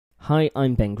Hi,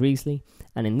 I'm Ben Greasley,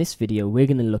 and in this video we're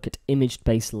going to look at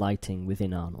image-based lighting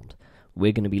within Arnold.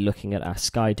 We're going to be looking at our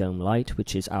Skydome light,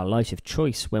 which is our light of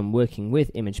choice when working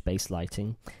with image-based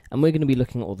lighting, and we're going to be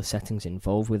looking at all the settings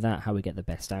involved with that, how we get the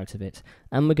best out of it,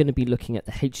 and we're going to be looking at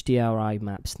the Hdr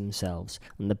Imaps themselves,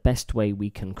 and the best way we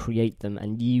can create them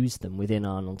and use them within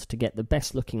Arnold to get the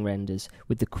best looking renders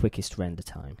with the quickest render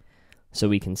time. So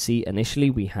we can see initially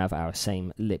we have our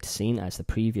same lit scene as the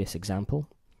previous example,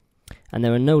 and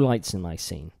there are no lights in my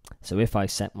scene. So if I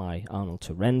set my Arnold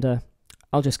to render,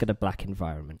 I'll just get a black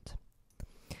environment.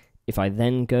 If I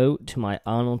then go to my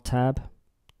Arnold tab,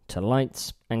 to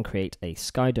lights, and create a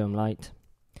Skydome light,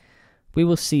 we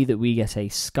will see that we get a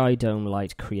Skydome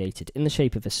light created in the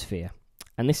shape of a sphere,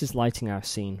 and this is lighting our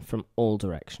scene from all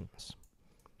directions.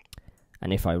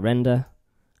 And if I render,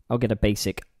 I'll get a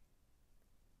basic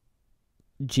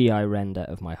GI render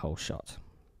of my whole shot.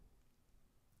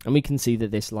 And we can see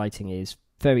that this lighting is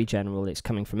very general, it's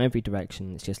coming from every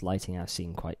direction, it's just lighting our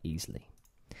scene quite easily.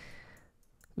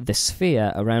 The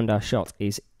sphere around our shot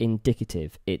is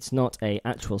indicative, it's not an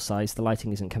actual size, the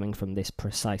lighting isn't coming from this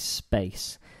precise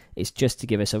space, it's just to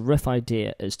give us a rough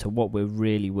idea as to what we're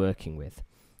really working with.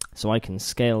 So I can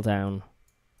scale down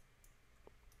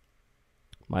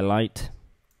my light,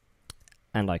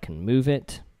 and I can move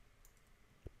it,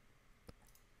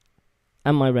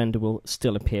 and my render will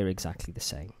still appear exactly the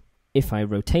same. If I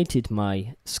rotated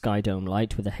my Skydome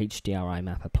light with a Hdr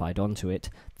Imap applied onto it,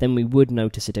 then we would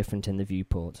notice a difference in the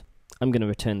viewport. I'm going to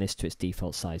return this to its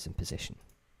default size and position.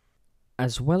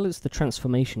 As well as the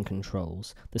transformation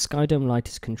controls, the Skydome light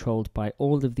is controlled by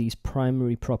all of these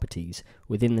primary properties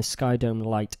within the Skydome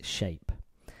light shape.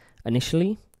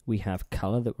 Initially, we have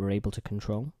color that we're able to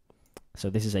control.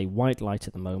 So this is a white light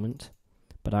at the moment,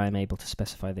 but I am able to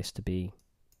specify this to be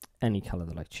any color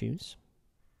that I choose.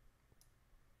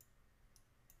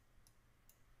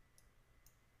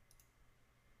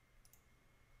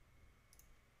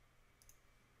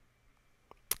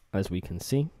 As we can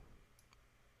see,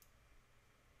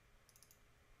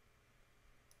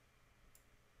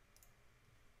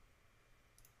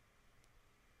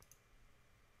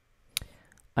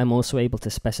 I'm also able to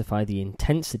specify the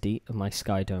intensity of my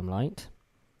Skydome light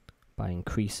by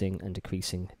increasing and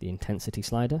decreasing the intensity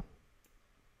slider.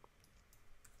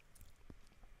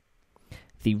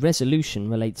 The resolution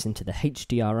relates into the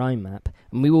Hdr Imap,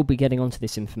 and we will be getting onto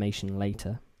this information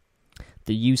later.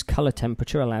 The use color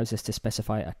temperature allows us to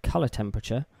specify a color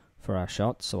temperature for our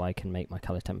shot, so I can make my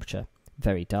color temperature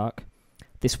very dark.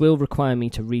 This will require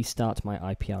me to restart my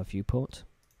IPR viewport.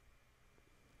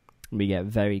 We get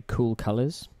very cool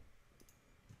colors,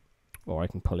 or I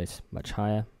can pull it much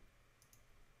higher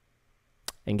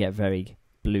and get very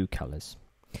blue colors.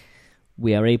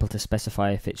 We are able to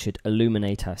specify if it should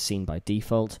illuminate our scene by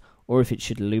default, or if it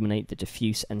should illuminate the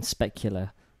diffuse and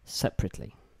specular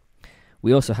separately.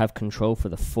 We also have control for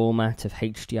the format of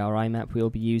Hdr Imap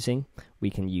we'll be using. We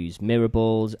can use mirror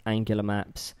balls, angular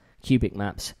maps, cubic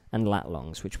maps, and lat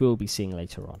longs, which we'll be seeing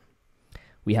later on.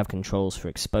 We have controls for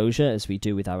exposure, as we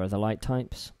do with our other light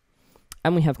types,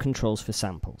 and we have controls for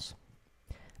samples.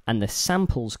 And the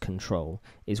samples control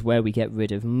is where we get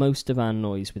rid of most of our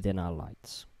noise within our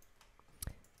lights.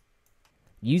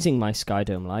 Using my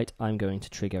Skydome light, I'm going to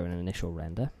trigger an initial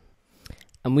render,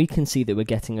 and we can see that we're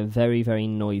getting a very, very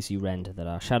noisy render, that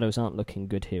our shadows aren't looking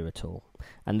good here at all.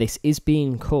 And this is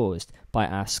being caused by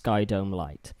our Skydome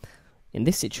light. In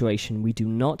this situation, we do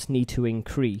not need to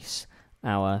increase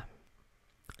our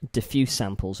diffuse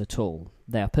samples at all.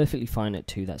 They are perfectly fine at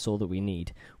 2, that's all that we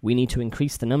need. We need to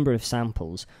increase the number of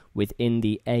samples within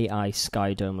the AI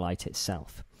Skydome light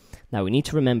itself. Now we need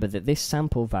to remember that this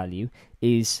sample value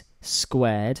is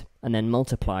squared and then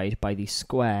multiplied by the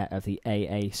square of the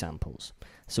AA samples.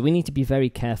 So we need to be very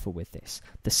careful with this.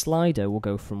 The slider will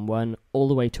go from 1 all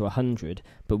the way to 100,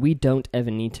 but we don't ever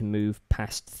need to move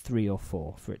past 3 or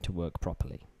 4 for it to work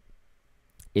properly.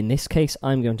 In this case,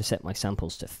 I'm going to set my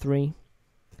samples to 3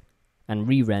 and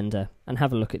re-render and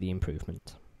have a look at the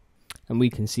improvement. And we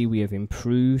can see we have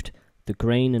improved the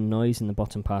grain and noise in the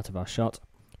bottom part of our shot.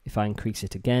 If I increase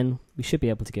it again, we should be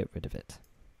able to get rid of it.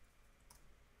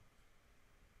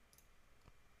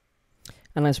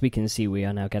 And as we can see, we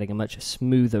are now getting a much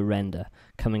smoother render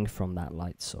coming from that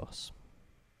light source.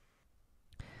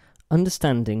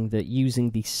 Understanding that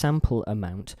using the sample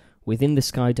amount within the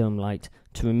Skydome light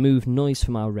to remove noise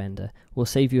from our render will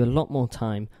save you a lot more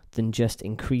time than just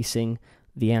increasing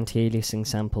the anti-aliasing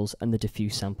samples and the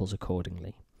diffuse samples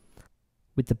accordingly.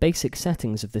 With the basic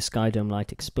settings of the Skydome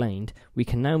light explained, we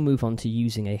can now move on to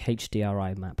using a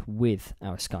Hdr Imap with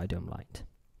our Skydome light.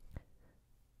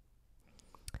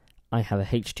 I have a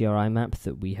Hdr Imap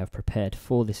that we have prepared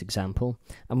for this example,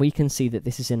 and we can see that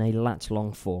this is in a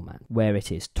lat-long format, where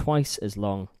it is twice as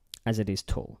long as it is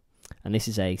tall, and this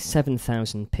is a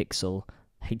 7,000 pixel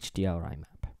Hdr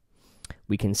Imap.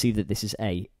 We can see that this is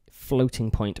a floating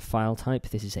point file type.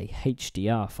 This is a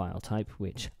HDR file type,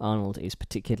 which Arnold is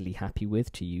particularly happy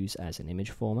with to use as an image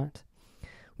format.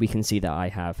 We can see that I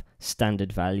have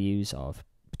standard values of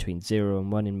between 0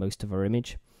 and 1 in most of our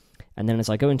image. And then as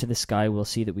I go into the sky, we'll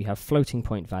see that we have floating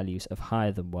point values of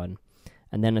higher than 1.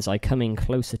 And then as I come in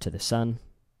closer to the sun,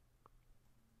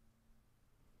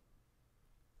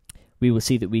 we will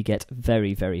see that we get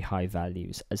very, very high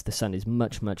values, as the sun is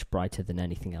much, much brighter than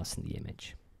anything else in the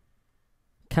image.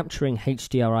 Capturing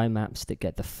HDR Imaps that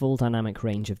get the full dynamic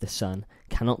range of the sun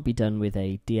cannot be done with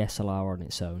a DSLR on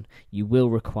its own. You will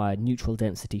require neutral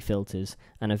density filters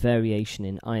and a variation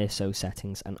in ISO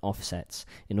settings and offsets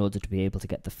in order to be able to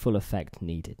get the full effect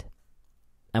needed.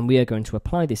 And we are going to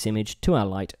apply this image to our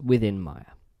light within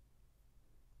Maya.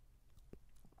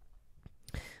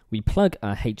 We plug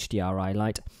our HDRI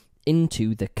light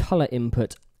into the color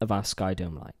input of our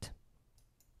Skydome light.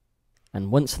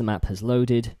 And once the map has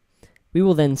loaded, we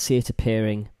will then see it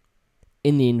appearing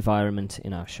in the environment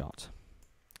in our shot.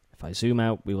 If I zoom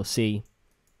out, we will see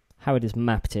how it has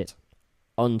mapped it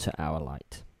onto our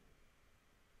light.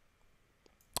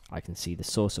 I can see the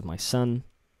source of my sun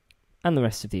and the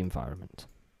rest of the environment.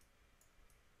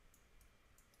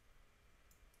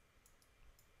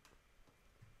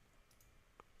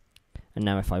 And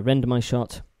now if I render my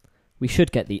shot, we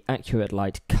should get the accurate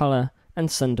light color and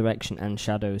sun direction and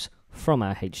shadows from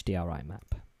our HDR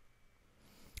Imap.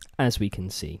 As we can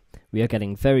see, we are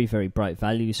getting very, very bright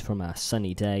values from our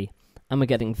sunny day, and we're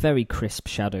getting very crisp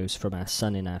shadows from our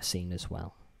sun in our scene as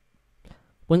well.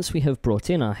 Once we have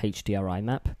brought in our HDR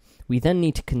Imap, we then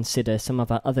need to consider some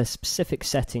of our other specific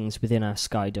settings within our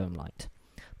Skydome light.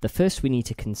 The first we need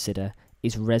to consider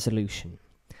is resolution.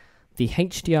 The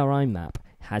HDR Imap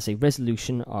has a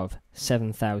resolution of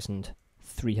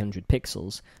 7,300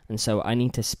 pixels, and so I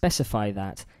need to specify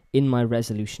that in my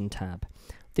resolution tab.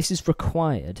 This is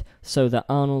required so that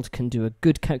Arnold can do a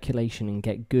good calculation and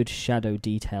get good shadow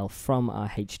detail from our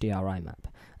HDR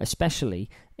Imap, especially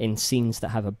in scenes that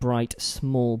have a bright,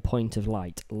 small point of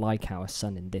light like our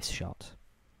sun in this shot.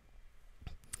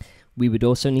 We would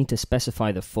also need to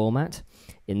specify the format.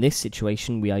 In this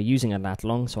situation, we are using a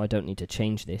lat-long, so I don't need to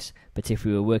change this, but if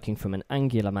we were working from an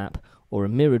angular map or a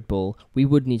mirrored ball, we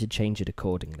would need to change it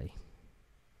accordingly.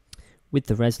 With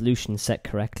the resolution set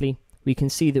correctly, we can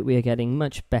see that we are getting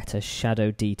much better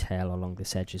shadow detail along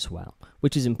this edge as well,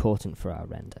 which is important for our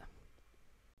render.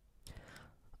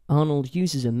 Arnold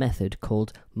uses a method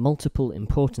called multiple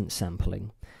importance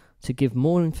sampling to give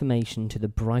more information to the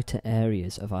brighter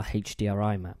areas of our HDR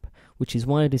Imap, which is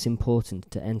why it is important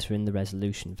to enter in the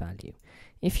resolution value.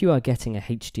 If you are getting a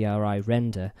HDRI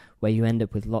render where you end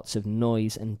up with lots of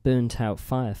noise and burnt out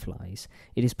fireflies,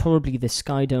 it is probably the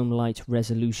Skydome light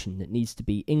resolution that needs to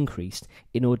be increased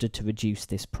in order to reduce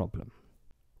this problem.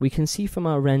 We can see from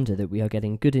our render that we are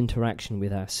getting good interaction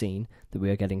with our scene, that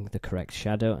we are getting the correct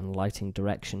shadow and lighting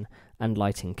direction and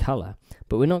lighting color,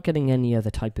 but we're not getting any other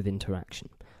type of interaction.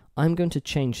 I'm going to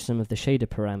change some of the shader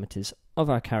parameters of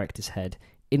our character's head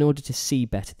in order to see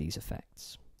better these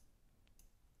effects.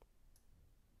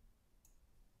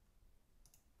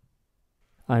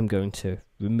 I'm going to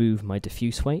remove my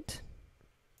diffuse weight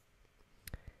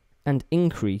and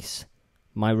increase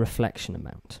my reflection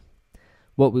amount.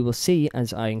 What we will see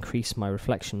as I increase my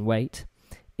reflection weight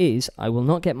is I will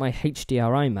not get my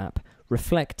HDR Imap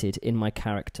reflected in my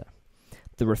character.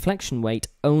 The reflection weight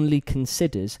only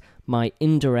considers my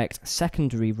indirect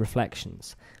secondary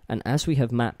reflections, and as we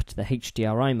have mapped the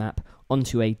HDR Imap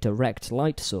onto a direct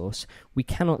light source, we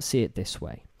cannot see it this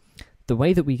way. The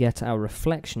way that we get our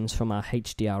reflections from our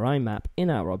HDR Imap in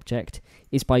our object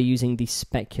is by using the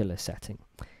specular setting.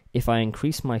 If I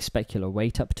increase my specular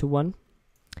weight up to 1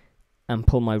 and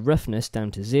pull my roughness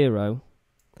down to 0,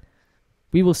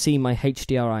 we will see my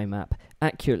HDR Imap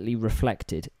accurately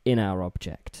reflected in our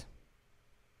object.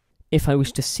 If I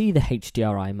wish to see the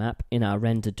HDR Imap in our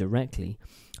render directly,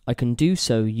 I can do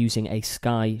so using a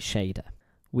sky shader.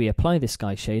 We apply the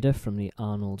sky shader from the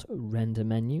Arnold render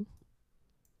menu.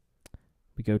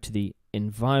 We go to the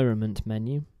environment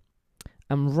menu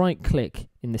and right click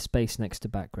in the space next to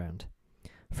background.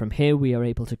 From here we are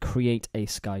able to create a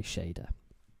sky shader.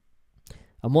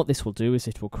 And what this will do is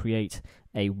it will create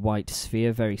a white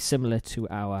sphere very similar to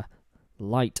our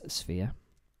light sphere.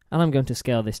 And I'm going to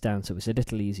scale this down so it's a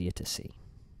little easier to see.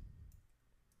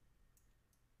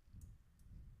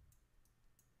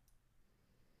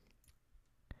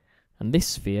 And this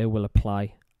sphere will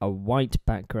apply a white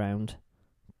background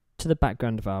to the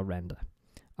background of our render.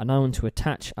 And I want to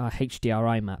attach our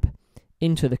Hdr Imap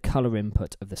into the color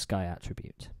input of the sky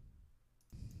attribute.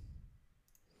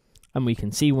 And we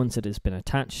can see once it has been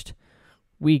attached,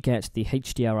 we get the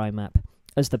Hdr Imap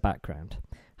as the background.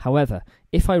 However,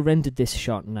 if I rendered this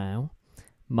shot now,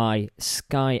 my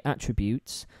sky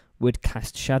attributes would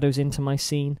cast shadows into my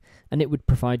scene, and it would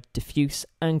provide diffuse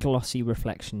and glossy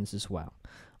reflections as well.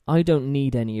 I don't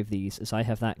need any of these, as I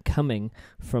have that coming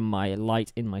from my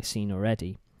light in my scene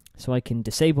already, so I can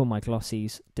disable my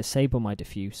glossies, disable my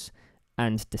diffuse,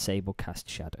 and disable cast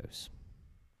shadows.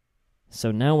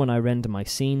 So now when I render my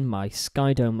scene, my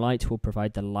Skydome light will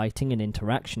provide the lighting and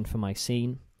interaction for my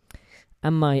scene,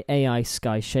 and my AI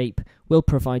sky shape will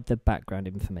provide the background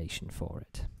information for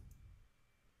it.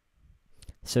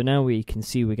 So now we can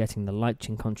see we're getting the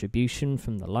lighting contribution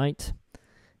from the light,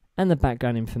 and the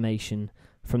background information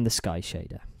from the sky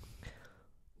shader.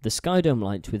 The Skydome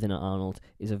light within Arnold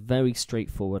is a very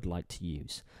straightforward light to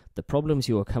use. The problems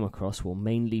you will come across will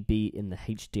mainly be in the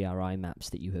Hdr Imaps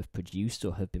that you have produced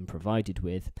or have been provided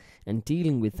with, and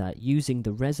dealing with that using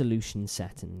the resolution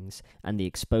settings and the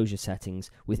exposure settings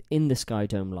within the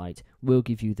Skydome light will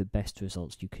give you the best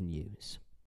results you can use.